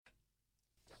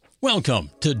Welcome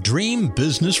to Dream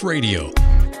Business Radio,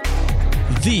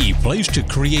 the place to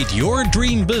create your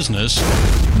dream business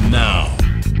now.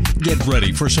 Get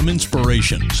ready for some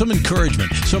inspiration, some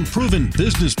encouragement, some proven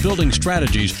business building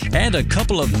strategies, and a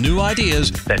couple of new ideas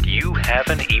that you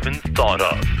haven't even thought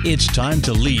of. It's time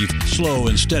to leave slow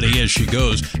and steady as she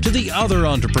goes to the other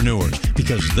entrepreneurs,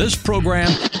 because this program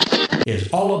is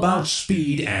all about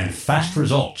speed and fast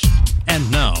results. And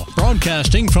now,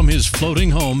 broadcasting from his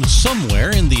floating home somewhere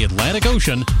in the Atlantic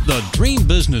Ocean, the Dream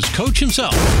Business Coach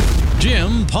himself,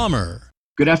 Jim Palmer.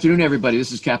 Good afternoon, everybody.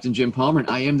 This is Captain Jim Palmer, and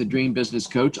I am the Dream Business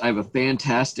Coach. I have a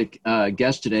fantastic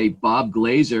guest today, Bob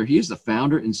Glazer. He is the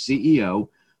founder and CEO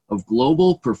of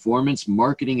global performance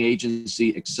marketing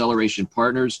agency Acceleration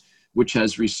Partners, which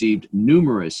has received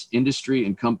numerous industry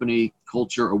and company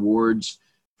culture awards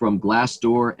from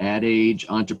Glassdoor, Ad Age,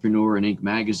 Entrepreneur, and Inc.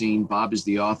 magazine. Bob is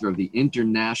the author of the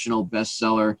international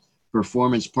bestseller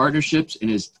Performance Partnerships and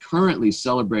is currently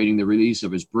celebrating the release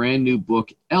of his brand new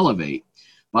book, Elevate.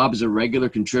 Bob is a regular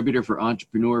contributor for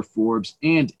Entrepreneur, Forbes,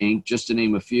 and Inc., just to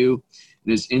name a few.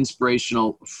 And his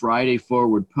inspirational Friday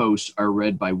Forward posts are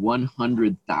read by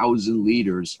 100,000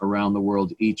 leaders around the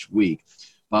world each week.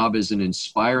 Bob is an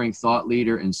inspiring thought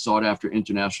leader and sought-after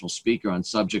international speaker on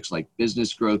subjects like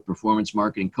business growth, performance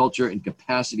marketing, culture, and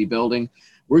capacity building.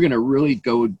 We're going to really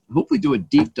hopefully do a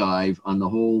deep dive on the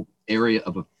whole area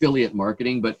of affiliate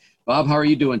marketing. But Bob, how are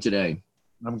you doing today?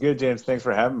 I'm good, James. Thanks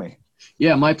for having me.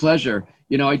 Yeah, my pleasure.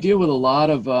 You know, I deal with a lot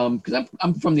of, because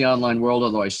I'm from the online world,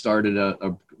 although I started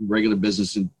a regular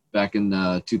business back in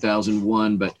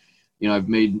 2001. But, you know, I've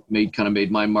made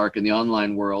my mark in the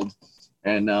online world.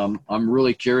 And I'm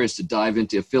really curious to dive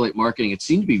into affiliate marketing. It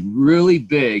seemed to be really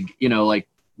big, you know, like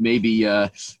maybe 5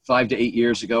 to 8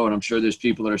 years ago. And I'm sure there's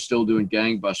people that are still doing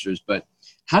gangbusters. But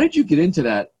how did you get into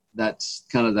that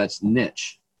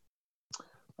niche?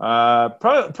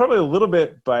 Probably a little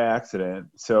bit by accident.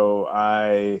 So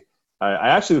I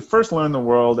actually first learned the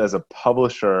world as a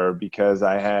publisher because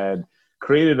I had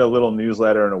created a little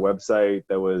newsletter and a website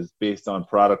that was based on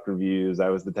product reviews. I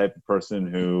was the type of person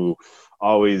who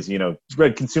always, you know,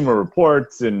 read consumer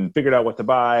reports and figured out what to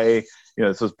buy. You know,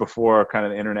 this was before kind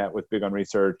of the internet was big on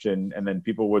research, and then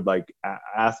people would like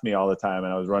ask me all the time,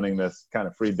 and I was running this kind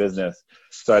of free business.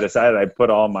 So I decided I'd put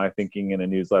all my thinking in a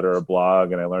newsletter or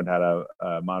blog, and I learned how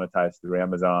to monetize through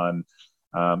Amazon.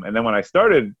 And then when I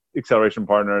started Acceleration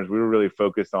Partners, we were really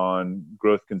focused on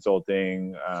growth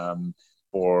consulting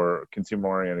for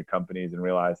consumer-oriented companies, and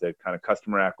realized that kind of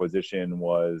customer acquisition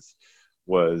was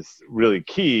really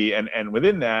key. And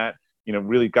within that, you know,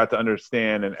 really got to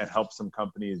understand and help some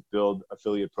companies build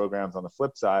affiliate programs on the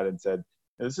flip side, and said,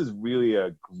 this is really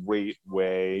a great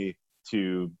way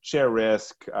to share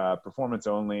risk, performance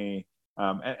only.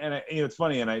 And you know, it's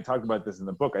funny, and I talked about this in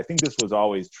the book, I think this was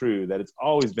always true, that it's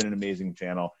always been an amazing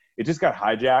channel. It just got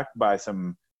hijacked by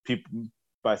some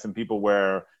people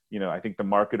where, you know, I think the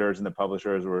marketers and the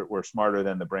publishers were smarter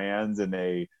than the brands, and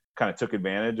they kind of took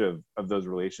advantage of those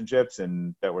relationships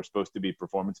and that were supposed to be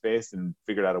performance-based, and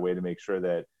figured out a way to make sure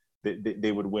that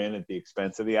they would win at the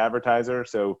expense of the advertiser.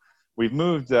 So we've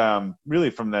moved really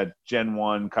from that Gen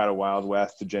 1 kind of Wild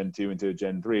West to Gen 2 into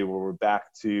Gen 3, where we're back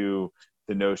to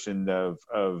the notion of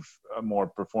a more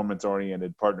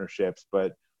performance-oriented partnerships,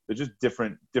 but they're just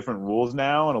different rules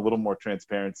now, and a little more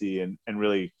transparency, and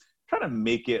really trying to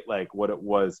make it like what it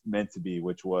was meant to be,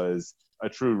 which was a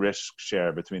true risk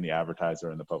share between the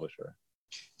advertiser and the publisher.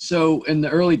 So in the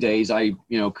early days, I,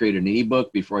 you know, created an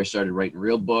ebook before I started writing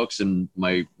real books, and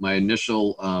my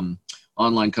initial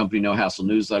online company, No Hassle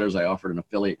Newsletters, I offered an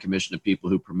affiliate commission to people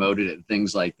who promoted it and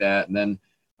things like that. And then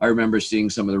I remember seeing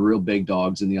some of the real big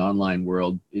dogs in the online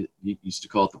world. You used to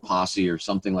call it the posse or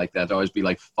something like that. There'd always be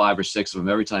like 5 or 6 of them.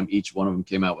 Every time each one of them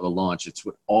came out with a launch, it's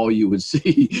what all you would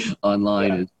see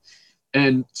online. Yeah.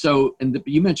 And so,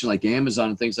 you mentioned like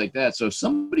Amazon and things like that. So if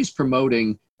somebody's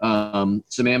promoting some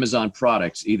Amazon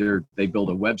products, either they build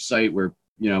a website where,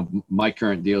 you know, my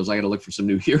current deal is I got to look for some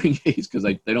new hearing aids because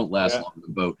they don't last long in the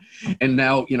boat. And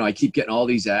now, you know, I keep getting all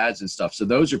these ads and stuff. So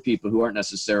those are people who aren't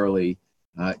necessarily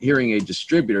hearing aid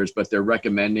distributors, but they're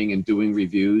recommending and doing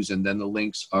reviews. And then the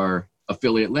links are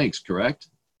affiliate links, correct?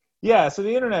 Yeah, so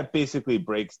the internet basically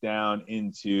breaks down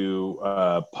into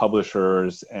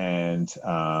publishers and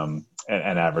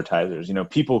advertisers. You know,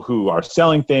 people who are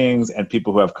selling things and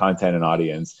people who have content and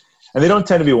audience, and they don't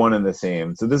tend to be one and the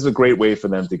same. So this is a great way for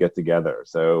them to get together.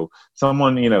 So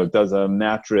someone, you know, does a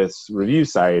mattress review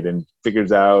site and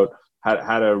figures out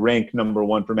how to rank number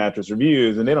 1 for mattress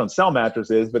reviews, and they don't sell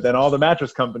mattresses, but then all the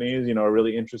mattress companies, you know, are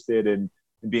really interested in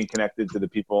being connected to the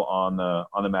people on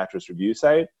the mattress review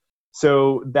site.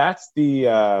 So that's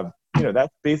the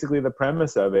that's basically the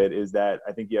premise of it, is that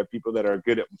I think you have people that are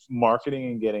good at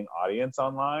marketing and getting audience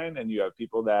online, and you have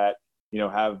people that,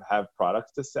 have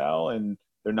products to sell, and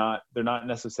they're not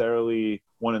necessarily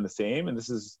one and the same. And this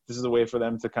is a way for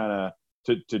them to kind of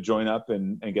to join up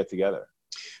and get together.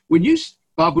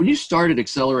 Bob, when you started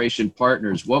Acceleration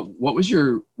Partners, what was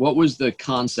the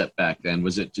concept back then?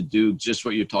 Was it to do just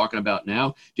what you're talking about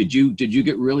now? Did you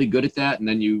get really good at that, and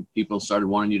then people started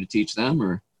wanting you to teach them,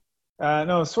 or?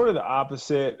 No, sort of the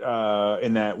opposite,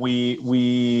 in that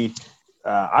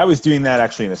I was doing that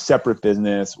actually in a separate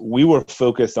business. We were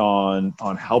focused on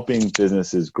helping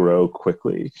businesses grow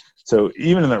quickly. So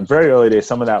even in the very early days,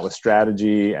 some of that was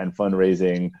strategy and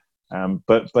fundraising.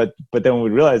 But then what we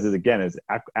realized is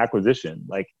acquisition.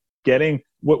 Like getting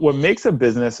what makes a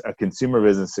business, a consumer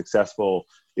business, successful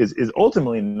is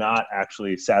ultimately not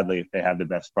actually, sadly, if they have the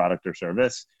best product or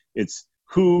service. It's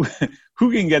who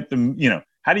can get them.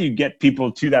 How do you get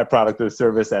people to that product or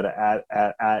service at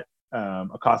a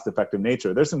cost-effective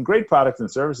nature? There's some great products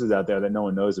and services out there that no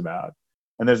one knows about.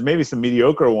 And there's maybe some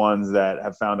mediocre ones that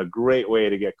have found a great way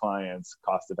to get clients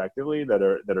cost-effectively that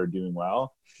are doing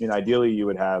well. Ideally, you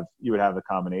would have the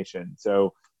combination.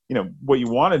 So, what you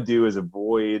want to do is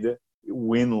avoid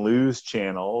win-lose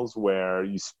channels where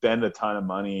you spend a ton of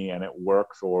money and it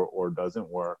works or doesn't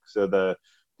work. So the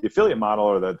affiliate model,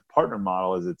 or the partner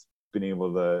model, as it's been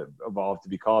able to evolve to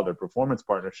be called, or performance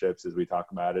partnerships as we talk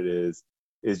about it, is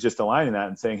just aligning that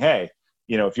and saying, hey,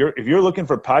 if you're looking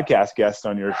for podcast guests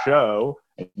on your show,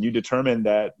 and you determine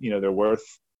that they're worth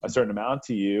a certain amount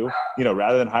to you,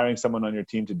 rather than hiring someone on your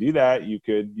team to do that, you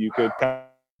could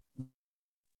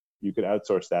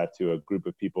outsource that to a group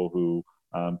of people who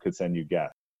could send you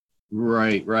guests.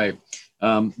 Right.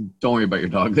 Don't worry about your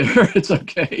dog there. It's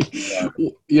okay.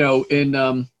 Yeah.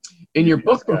 In your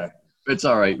book, it's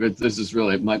all right. But this is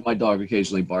really, my dog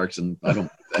occasionally barks, and I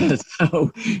don't.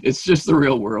 So it's just the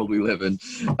real world we live in.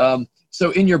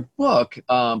 So in your book,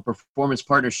 Performance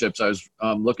Partnerships, I was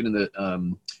looking in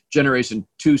the Generation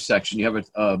 2 section. You have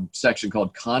a section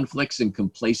called Conflicts and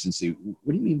Complacency.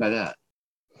 What do you mean by that?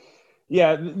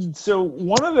 Yeah, so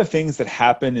one of the things that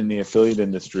happened in the affiliate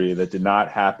industry that did not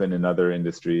happen in other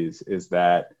industries is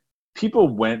that people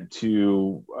went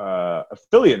to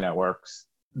affiliate networks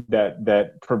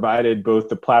that provided both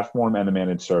the platform and the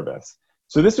managed service.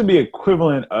 So this would be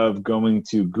equivalent of going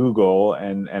to Google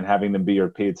and having them be your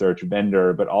paid search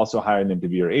vendor, but also hiring them to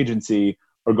be your agency,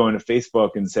 or going to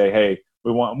Facebook and say, hey,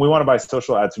 we want to buy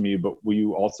social ads from you, but will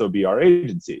you also be our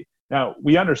agency? Now,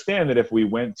 we understand that if we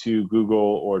went to Google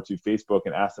or to Facebook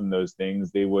and asked them those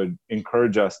things, they would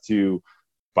encourage us to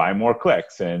buy more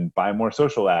clicks and buy more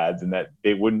social ads, and that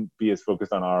they wouldn't be as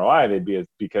focused on ROI. They'd be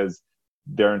because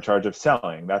they're in charge of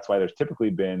selling. That's why there's typically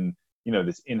been,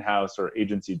 this in-house or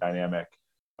agency dynamic.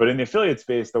 But in the affiliate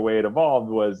space, the way it evolved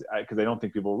was, because I don't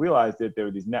think people realized it, there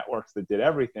were these networks that did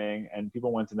everything, and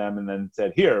people went to them and then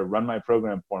said, here, run my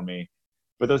program for me.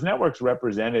 But those networks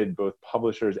represented both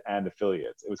publishers and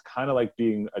affiliates. It was kind of like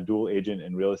being a dual agent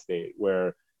in real estate,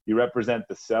 where you represent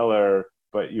the seller,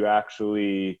 but you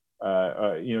actually,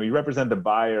 you represent the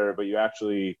buyer, but you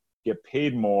actually get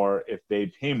paid more if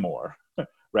they pay more,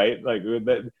 right? Like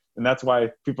that, and that's why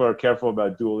people are careful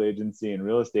about dual agency in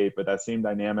real estate. But that same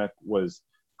dynamic was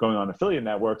going on affiliate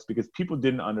networks, because people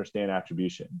didn't understand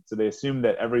attribution. So they assumed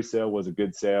that every sale was a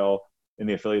good sale in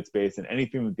the affiliate space, and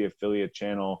anything that the affiliate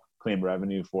channel claimed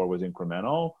revenue for was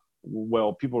incremental.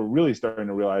 Well, people were really starting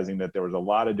to realizing that there was a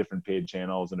lot of different paid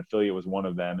channels, and affiliate was one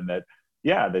of them. And that,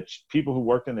 people who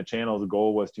worked in the channel, the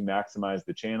goal was to maximize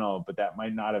the channel, but that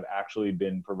might not have actually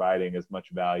been providing as much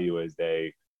value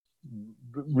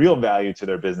real value to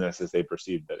their business as they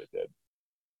perceived that it did.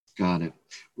 Got it.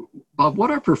 Bob,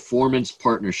 what are performance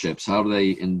partnerships? How do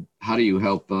you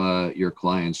help your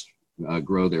clients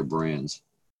grow their brands?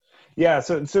 Yeah,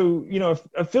 so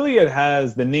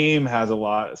affiliate the name has a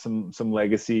lot, some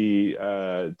legacy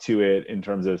to it in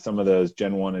terms of some of those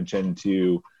Gen 1 and Gen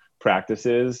 2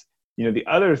 practices. The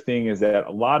other thing is that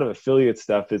a lot of affiliate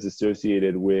stuff is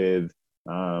associated with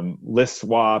list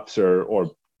swaps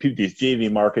or these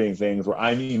JV marketing things where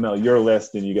I email your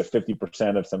list and you get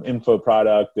 50% of some info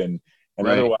product and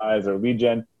right. Otherwise, or lead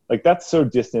gen. Like, that's so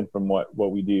distant from what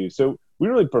we do. So we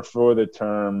really prefer the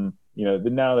term.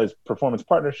 Now there's performance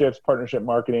partnerships, partnership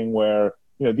marketing, where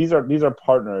these are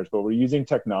partners, but we're using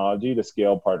technology to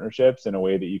scale partnerships in a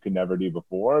way that you could never do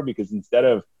before. Because instead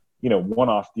of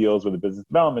one-off deals with a business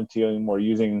development team, we're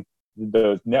using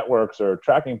those networks or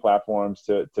tracking platforms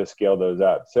to scale those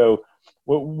up. So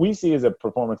what we see as a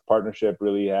performance partnership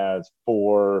really has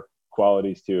 4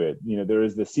 qualities to it. There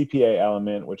is the CPA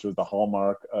element, which was the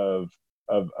hallmark of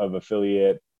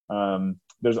affiliate.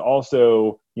 There's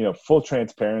also, full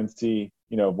transparency,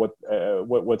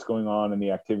 what's going on in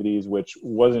the activities, which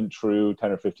wasn't true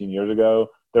 10 or 15 years ago.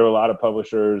 There were a lot of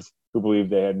publishers who believed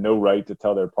they had no right to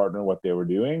tell their partner what they were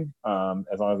doing.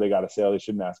 As long as they got a sale, they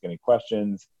shouldn't ask any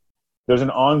questions. There's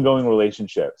an ongoing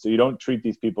relationship. So you don't treat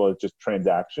these people as just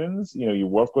transactions. You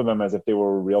work with them as if they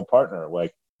were a real partner.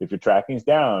 Like if your tracking's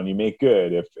down, you make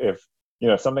good. If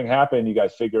something happened, you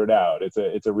guys figure it out.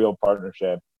 It's a real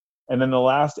partnership. And then the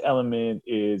last element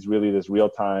is really this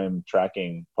real-time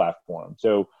tracking platform.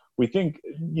 So we think,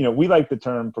 we like the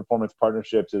term performance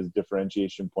partnerships as a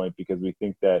differentiation point because we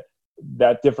think that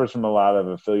differs from a lot of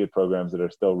affiliate programs that are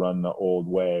still run the old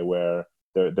way, where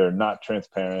they're not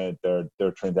transparent, they're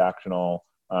transactional.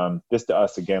 This to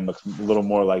us, again, looks a little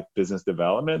more like business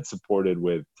development supported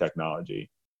with technology.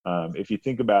 If you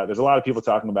think about, there's a lot of people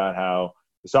talking about how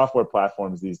the software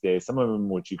platforms these days, some of them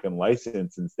which you can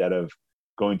license instead of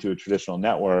going to a traditional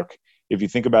network. If you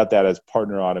think about that as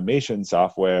partner automation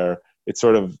software, it's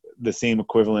sort of the same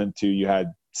equivalent to you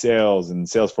had sales and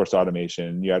Salesforce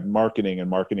automation, you had marketing and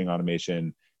marketing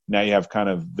automation. Now you have kind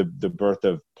of the birth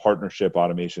of partnership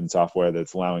automation software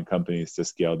that's allowing companies to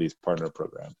scale these partner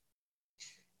programs.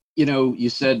 You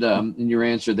said in your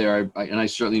answer there, and I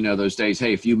certainly know those days,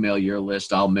 hey, if you mail your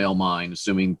list, I'll mail mine,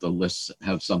 assuming the lists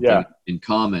have something in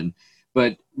common.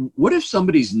 But what if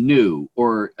somebody's new,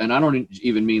 and I don't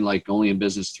even mean like only in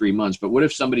business 3 months, but what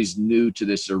if somebody's new to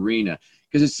this arena?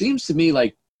 Because it seems to me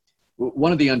like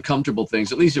one of the uncomfortable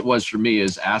things, at least it was for me,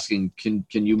 is asking, can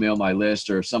you mail my list?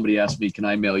 Or if somebody asks me, can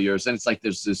I mail yours? And it's like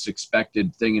there's this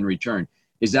expected thing in return.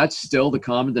 Is that still the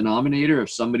common denominator?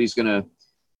 If somebody's going to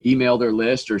email their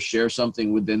list or share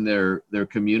something within their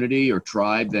community or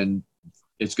tribe, then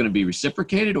it's going to be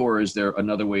reciprocated? Or is there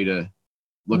another way to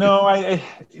look at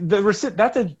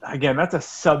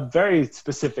that's a very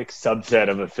specific subset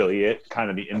of affiliate, kind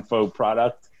of the info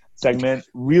product segment,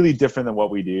 really different than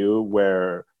what we do,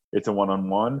 where it's a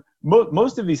one-on-one.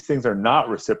 Most of these things are not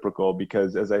reciprocal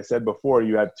because, as I said before,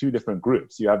 you have two different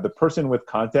groups. You have the person with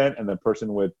content and the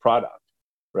person with product,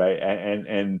 right?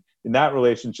 And in that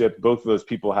relationship, both of those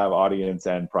people have audience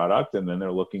and product, and then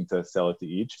they're looking to sell it to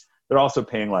each. They're also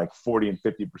paying like 40 and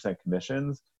 50%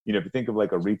 commissions. If you think of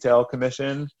like a retail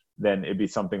commission, then it'd be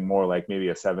something more like maybe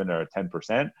a 7 or a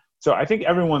 10%. So I think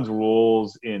everyone's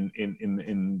rules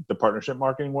in the partnership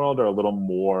marketing world are a little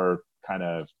more kind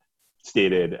of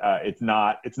stated. It's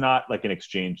not like an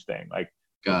exchange thing. Like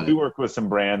we work with some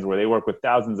brands where they work with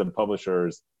thousands of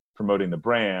publishers promoting the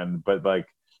brand, but like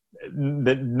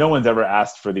no one's ever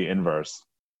asked for the inverse.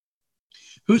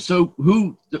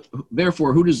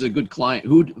 Therefore, who is a good client?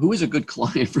 Who is a good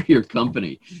client for your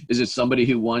company? Is it somebody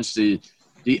who wants to?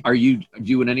 Do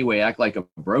you in any way act like a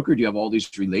broker? Do you have all these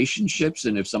relationships,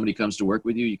 and if somebody comes to work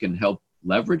with you, you can help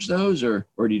leverage those, or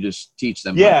do you just teach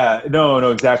them? Yeah,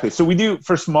 no, exactly. So we do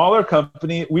for smaller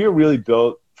companies. We are really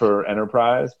built for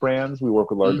enterprise brands. We work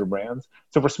with larger brands.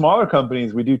 So for smaller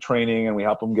companies, we do training and we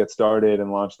help them get started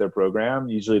and launch their program,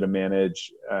 usually to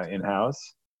manage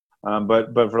in-house.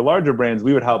 But for larger brands,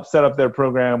 we would help set up their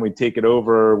program. We take it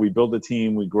over. We build a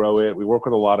team. We grow it. We work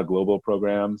with a lot of global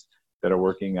programs that are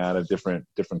working out of different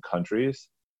countries.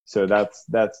 So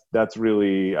that's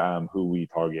really who we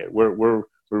target. We're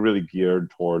really geared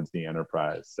towards the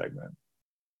enterprise segment.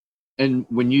 And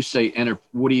when you say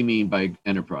what do you mean by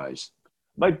enterprise?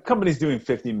 Like companies doing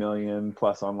 50 million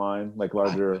plus online, like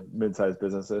larger mid-sized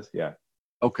businesses. Yeah.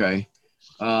 Okay.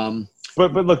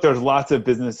 But look, there's lots of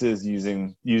businesses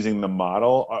using the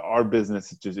model. Our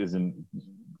business just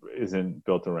isn't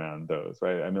built around those,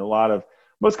 right? I mean,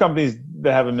 most companies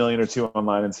that have $1 million or $2 million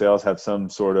online in sales have some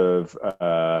sort of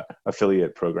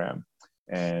affiliate program,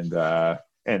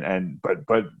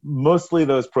 but mostly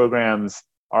those programs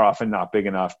are often not big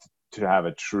enough to have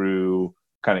a true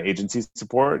kind of agency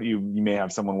support. You may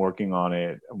have someone working on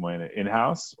it when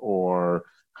in-house or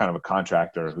kind of a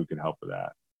contractor who can help with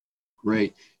that.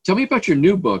 Great. Tell me about your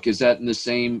new book. Is that in the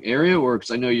same area, or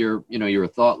because I know you're a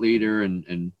thought leader and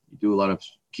you do a lot of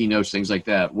keynotes, things like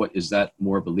that. What is that,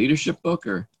 more of a leadership book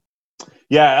or?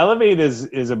 Yeah, Elevate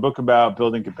is a book about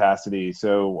building capacity.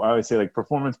 So I always say like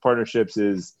performance partnerships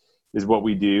is what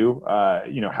we do.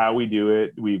 How we do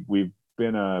it. We've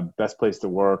been a best place to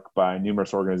work by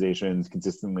numerous organizations,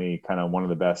 consistently kind of one of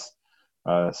the best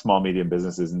small medium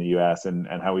businesses in the U.S. And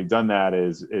how we've done that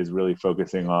is really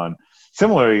focusing on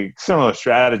similar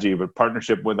strategy, but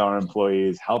partnership with our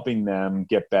employees, helping them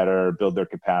get better, build their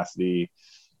capacity.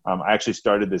 I actually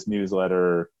started this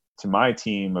newsletter to my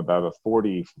team about 4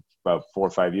 or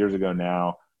 5 years ago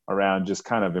now, around just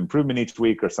kind of improvement each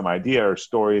week or some idea or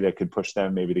story that could push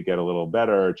them maybe to get a little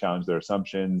better or challenge their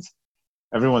assumptions.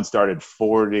 everyone started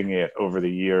forwarding it over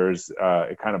the years.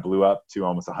 It kind of blew up to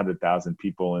almost 100,000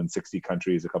 people in 60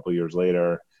 countries a couple of years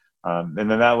later. And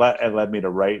then it led me to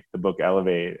write the book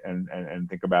Elevate and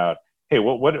think about, hey,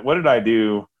 what did I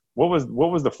do? What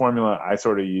was the formula I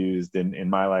sort of used in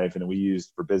my life and we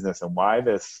used for business, and why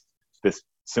this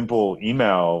simple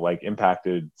email like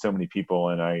impacted so many people?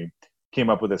 And I came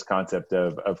up with this concept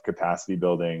of capacity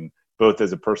building, both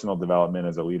as a personal development,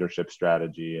 as a leadership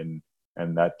strategy, and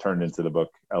that turned into the book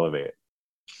Elevate.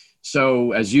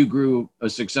 So as you grew a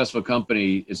successful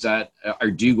company,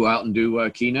 do you go out and do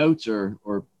keynotes or?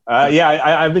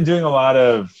 I've been doing a lot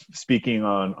of speaking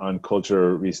on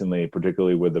culture recently,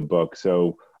 particularly with the book.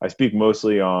 So I speak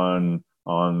mostly on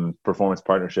performance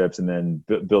partnerships and then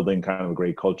building kind of a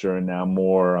great culture. And now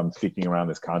more I'm speaking around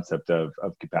this concept of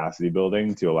capacity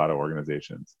building to a lot of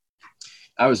organizations.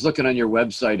 I was looking on your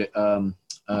website,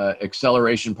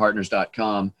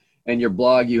 accelerationpartners.com, and your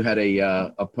blog, you had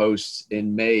a post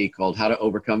in May called How to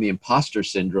Overcome the Imposter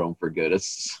Syndrome for Good.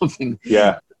 It's something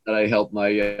that I help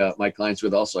my clients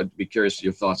with also. I'd be curious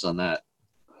your thoughts on that.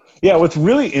 Yeah, what's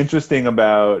really interesting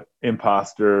about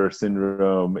imposter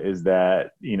syndrome is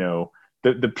that,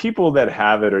 the people that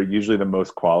have it are usually the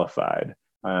most qualified.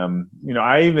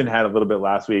 I even had a little bit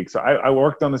last week. So I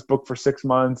worked on this book for 6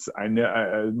 months. I knew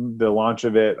the launch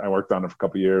of it. I worked on it for a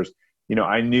couple of years.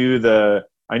 I knew I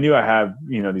have,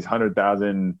 these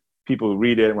 100,000 people who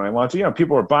read it. When I launched it,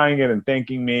 people were buying it and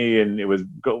thanking me, and it was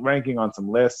ranking on some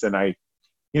lists. And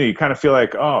you kind of feel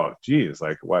like, oh, geez,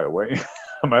 like, why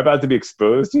am I about to be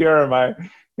exposed here? Am I,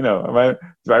 do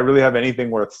I really have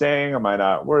anything worth saying? Am I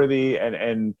not worthy?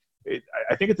 And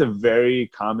I think it's a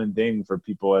very common thing for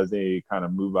people as they kind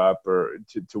of move up or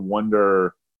to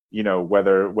wonder,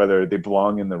 whether they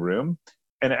belong in the room.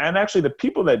 And actually the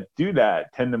people that do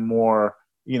that tend to more,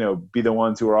 be the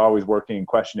ones who are always working and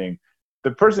questioning.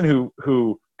 The person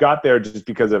who got there just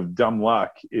because of dumb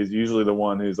luck is usually the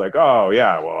one who's like, oh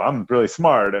yeah, well, I'm really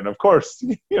smart. And of course,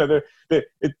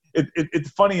 it's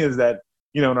funny is that,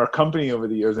 in our company over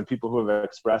the years, and people who have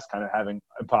expressed kind of having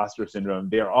imposter syndrome,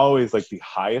 they are always like the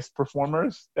highest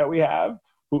performers that we have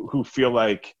who feel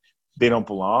like they don't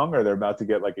belong, or they're about to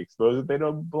get like exposed that they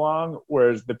don't belong.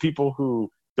 Whereas the people who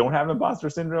don't have imposter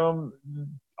syndrome,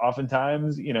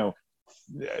 oftentimes,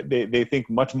 they think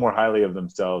much more highly of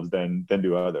themselves than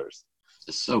do others.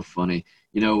 It's so funny.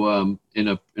 In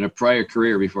a prior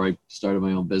career before I started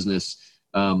my own business,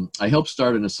 I helped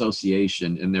start an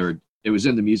association, and it was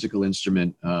in the musical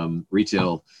instrument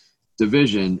retail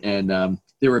division. And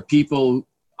there were people,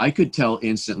 I could tell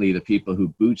instantly, the people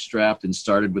who bootstrapped and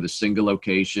started with a single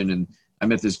location. And I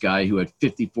met this guy who had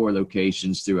 54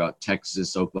 locations throughout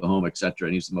Texas, Oklahoma, et cetera.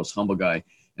 And he's the most humble guy.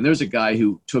 And there's a guy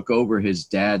who took over his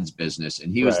dad's business,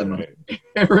 and he was the most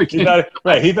arrogant.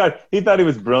 He thought he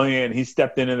was brilliant. He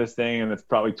stepped into this thing, and it's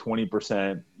probably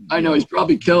 20%. I know he's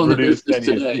probably killing the business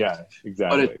today. Yeah,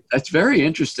 exactly. But that's very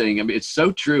interesting. I mean, it's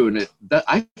so true, and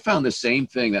I found the same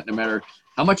thing, that no matter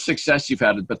how much success you've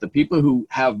had, but the people who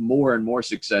have more and more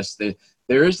success,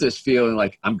 there is this feeling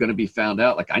like, I'm going to be found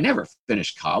out. Like, I never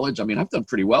finished college. I mean, I've done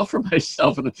pretty well for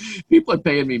myself, and people are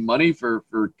paying me money for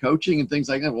coaching and things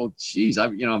like that. Well, geez,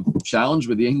 I'm challenged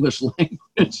with the English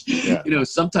language. Yeah.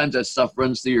 Sometimes that stuff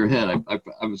runs through your head. I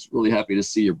was really happy to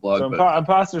see your blog. So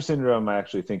imposter syndrome, I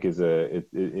actually think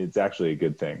it's actually a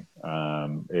good thing.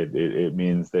 It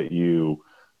means that you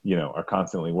are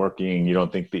constantly working. You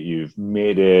don't think that you've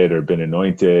made it or been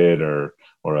anointed or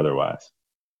otherwise.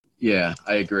 Yeah,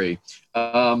 I agree.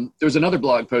 There was another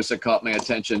blog post that caught my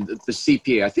attention, the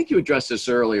CPA. I think you addressed this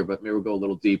earlier, but maybe we'll go a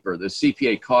little deeper. The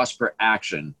CPA, cost per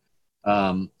action,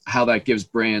 how that gives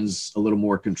brands a little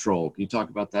more control. Can you talk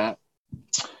about that?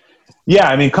 Yeah,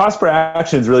 I mean, cost per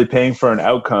action is really paying for an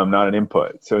outcome, not an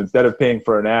input. So instead of paying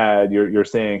for an ad, you're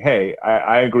saying, hey,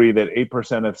 I agree that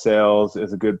 8% of sales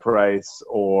is a good price,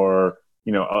 or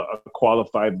a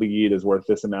qualified lead is worth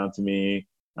this amount to me.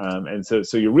 And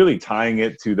so you're really tying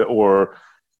it to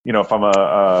if I'm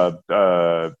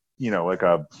like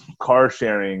a car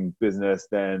sharing business,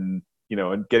 then,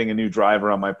 getting a new driver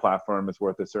on my platform is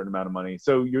worth a certain amount of money.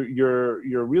 So you're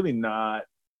really not,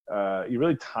 you're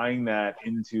really tying that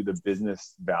into the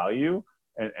business value.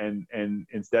 And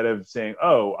instead of saying,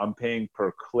 oh, I'm paying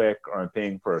per click, or I'm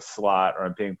paying for a slot, or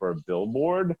I'm paying for a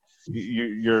billboard,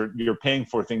 you're paying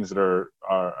for things that are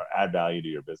add value to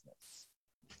your business.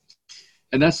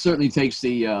 And that certainly takes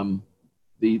the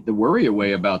worry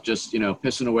away about just,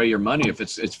 pissing away your money. If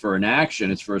it's for an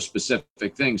action, it's for a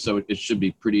specific thing. So it should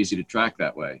be pretty easy to track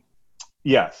that way.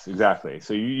 Yes, exactly.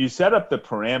 So you set up the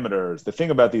parameters. The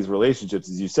thing about these relationships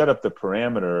is you set up the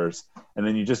parameters and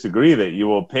then you just agree that you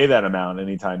will pay that amount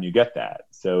anytime you get that.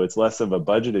 So it's less of a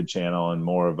budgeted channel and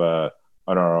more of an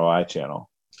ROI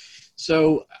channel.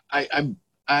 So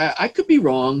I could be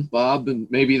wrong, Bob, and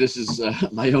maybe this is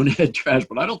my own head trash,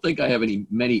 but I don't think I have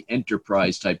many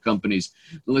enterprise type companies.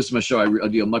 Listen to my show, I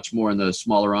deal much more in the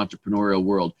smaller entrepreneurial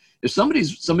world. If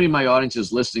somebody in my audience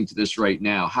is listening to this right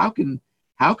now, how can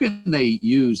they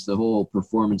use the whole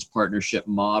performance partnership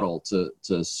model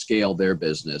to scale their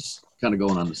business, kind of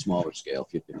going on the smaller scale?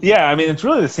 If you can. Yeah, I mean, it's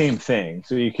really the same thing.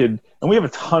 So you could, and we have a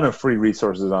ton of free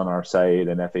resources on our site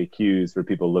and FAQs for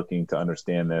people looking to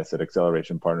understand this at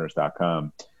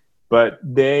accelerationpartners.com. But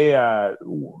they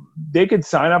could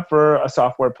sign up for a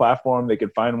software platform. They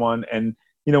could find one. And,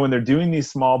 when they're doing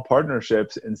these small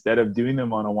partnerships, instead of doing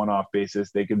them on a one-off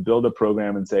basis, they could build a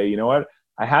program and say, you know what?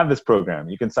 I have this program.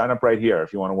 You can sign up right here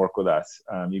if you want to work with us.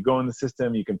 You go in the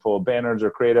system, you can pull banners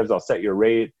or creatives. I'll set your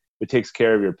rate. It takes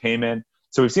care of your payment.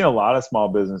 So we've seen a lot of small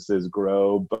businesses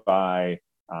grow by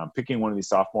picking one of these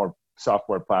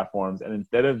software platforms. And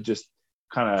instead of just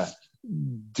kind of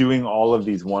doing all of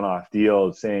these one-off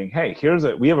deals saying, hey,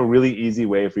 we have a really easy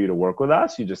way for you to work with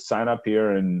us. You just sign up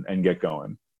here and get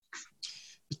going.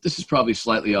 This is probably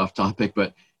slightly off topic,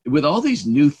 but with all these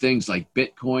new things like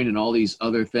Bitcoin and all these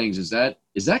other things, does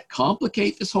that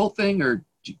complicate this whole thing, or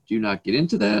do you not get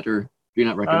into that, or do you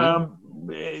not recommend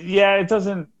it? Yeah, it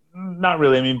doesn't, not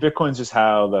really. I mean, Bitcoin's just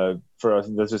for us,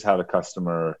 that's just how the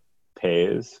customer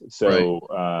pays. So,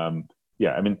 right.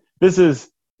 Yeah, I mean,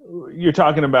 you're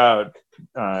talking about,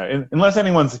 unless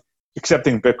anyone's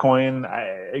accepting Bitcoin,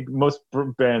 most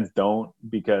brands don't,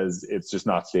 because it's just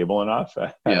not stable enough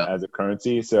as a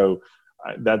currency. So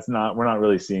we're not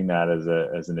really seeing that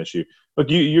as an issue. Look,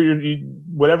 you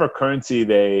whatever currency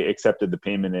they accepted the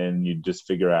payment in, you just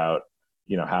figure out,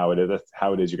 how it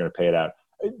is you're going to pay it out.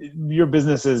 Your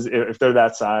businesses, if they're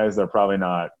that size, they're probably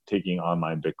not taking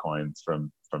online Bitcoins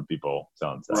from people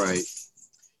selling stuff. Right.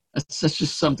 That's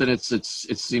just something it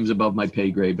seems above my pay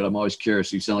grade, but I'm always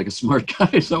curious. You sound like a smart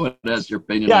guy, so I want to ask your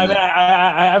opinion. Yeah, on that.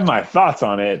 I have my thoughts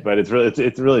on it, but it's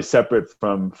really separate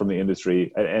from the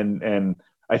industry, and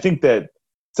I think that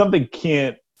something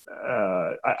can't.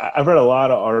 I've read a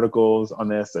lot of articles on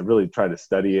this. I really tried to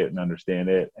study it and understand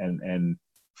it, and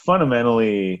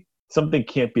fundamentally, something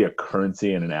can't be a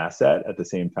currency and an asset at the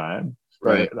same time.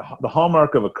 Right. The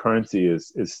hallmark of a currency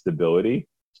is stability.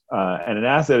 And an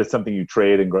asset is something you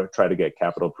trade and try to get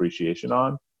capital appreciation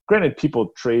on. Granted,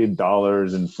 people trade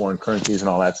dollars and foreign currencies and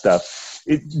all that stuff.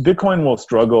 Bitcoin will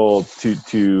struggle to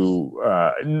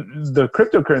the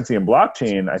cryptocurrency and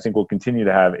blockchain, I think, will continue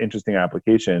to have interesting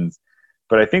applications.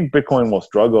 But I think Bitcoin will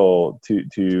struggle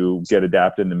to get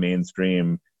adapted in the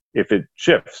mainstream if it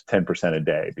shifts 10% a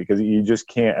day, because you just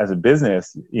can't, as a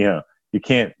business, you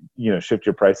can't, shift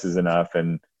your prices enough.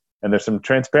 And there's some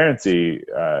transparency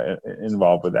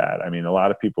involved with that. I mean, a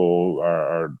lot of people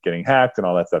are getting hacked and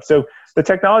all that stuff. So the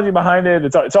technology behind it,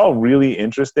 it's all really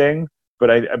interesting.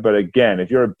 But again,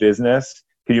 if you're a business,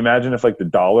 can you imagine if like the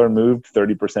dollar moved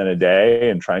 30% a day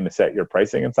and trying to set your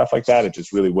pricing and stuff like that? It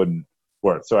just really wouldn't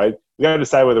work. So we got to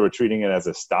decide whether we're treating it as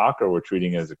a stock or we're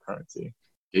treating it as a currency.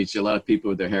 You see a lot of people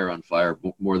with their hair on fire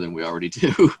more than we already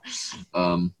do.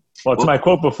 Well, it's my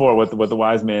quote before, what the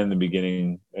wise man in the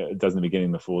beginning does in the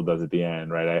beginning, the fool does at the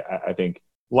end, right? I think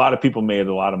a lot of people made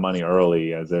a lot of money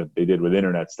early, as they did with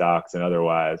internet stocks and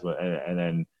otherwise. And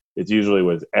then it's usually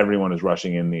with everyone is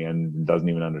rushing in the end and doesn't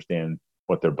even understand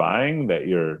what they're buying, that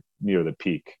you're near the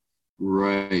peak.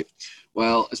 Right.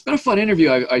 Well, it's been a fun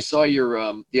interview. I saw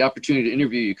your the opportunity to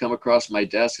interview you come across my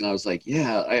desk, and I was like,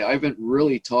 yeah, I haven't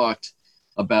really talked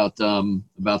about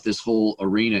this whole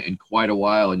arena in quite a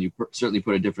while, and you certainly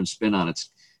put a different spin on it.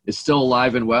 It's still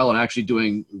alive and well, and actually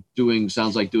doing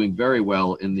sounds like doing very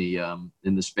well in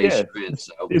the space you're in.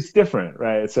 So it's different,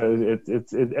 right? So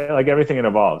it's like everything, it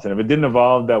evolves, and if it didn't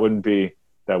evolve, that wouldn't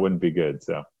be good.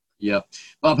 So yeah,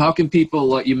 Bob, how can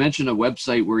people? You mentioned a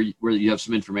website where you have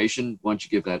some information. Why don't you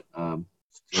give that?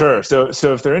 Sure. So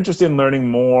if they're interested in learning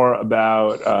more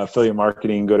about affiliate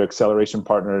marketing, go to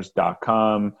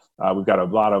accelerationpartners.com. We've got a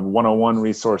lot of 101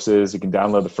 resources. You can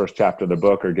download the first chapter of the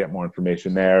book or get more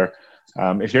information there.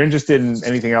 If you're interested in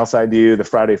anything else I do, the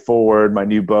Friday Forward, my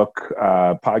new book,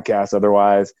 podcast,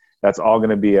 otherwise, that's all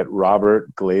going to be at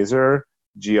Robert Glazer,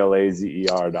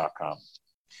 Glazer.com.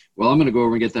 Well, I'm going to go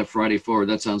over and get that Friday Forward.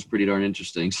 That sounds pretty darn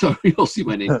interesting. So you'll see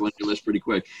my name on your list pretty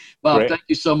quick. Bob, Great. Thank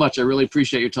you so much. I really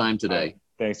appreciate your time today.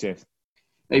 Thanks, James.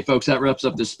 Hey, folks, that wraps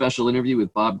up this special interview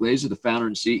with Bob Glazer, the founder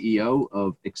and CEO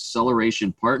of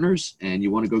Acceleration Partners. And you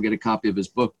want to go get a copy of his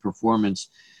book, Performance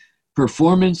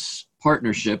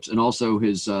partnerships, and also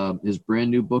his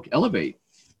brand new book, Elevate.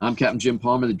 I'm Captain Jim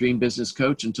Palmer, the Dream Business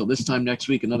Coach. Until this time next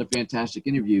week, another fantastic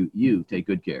interview. You take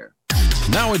good care.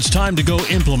 Now it's time to go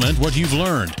implement what you've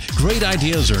learned. Great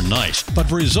ideas are nice, but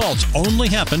results only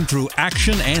happen through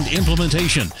action and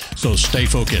implementation. So stay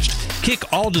focused.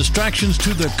 Kick all distractions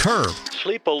to the curb.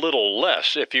 Sleep a little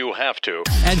less if you have to.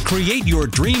 And create your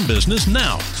dream business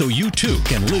now so you too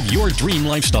can live your dream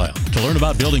lifestyle. To learn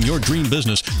about building your dream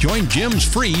business, join Jim's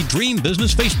free Dream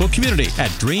Business Facebook community at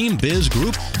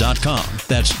dreambizgroup.com.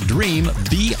 That's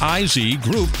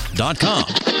dreambizgroup.com.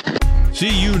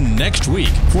 See you next week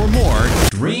for more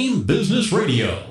Dream Business Radio.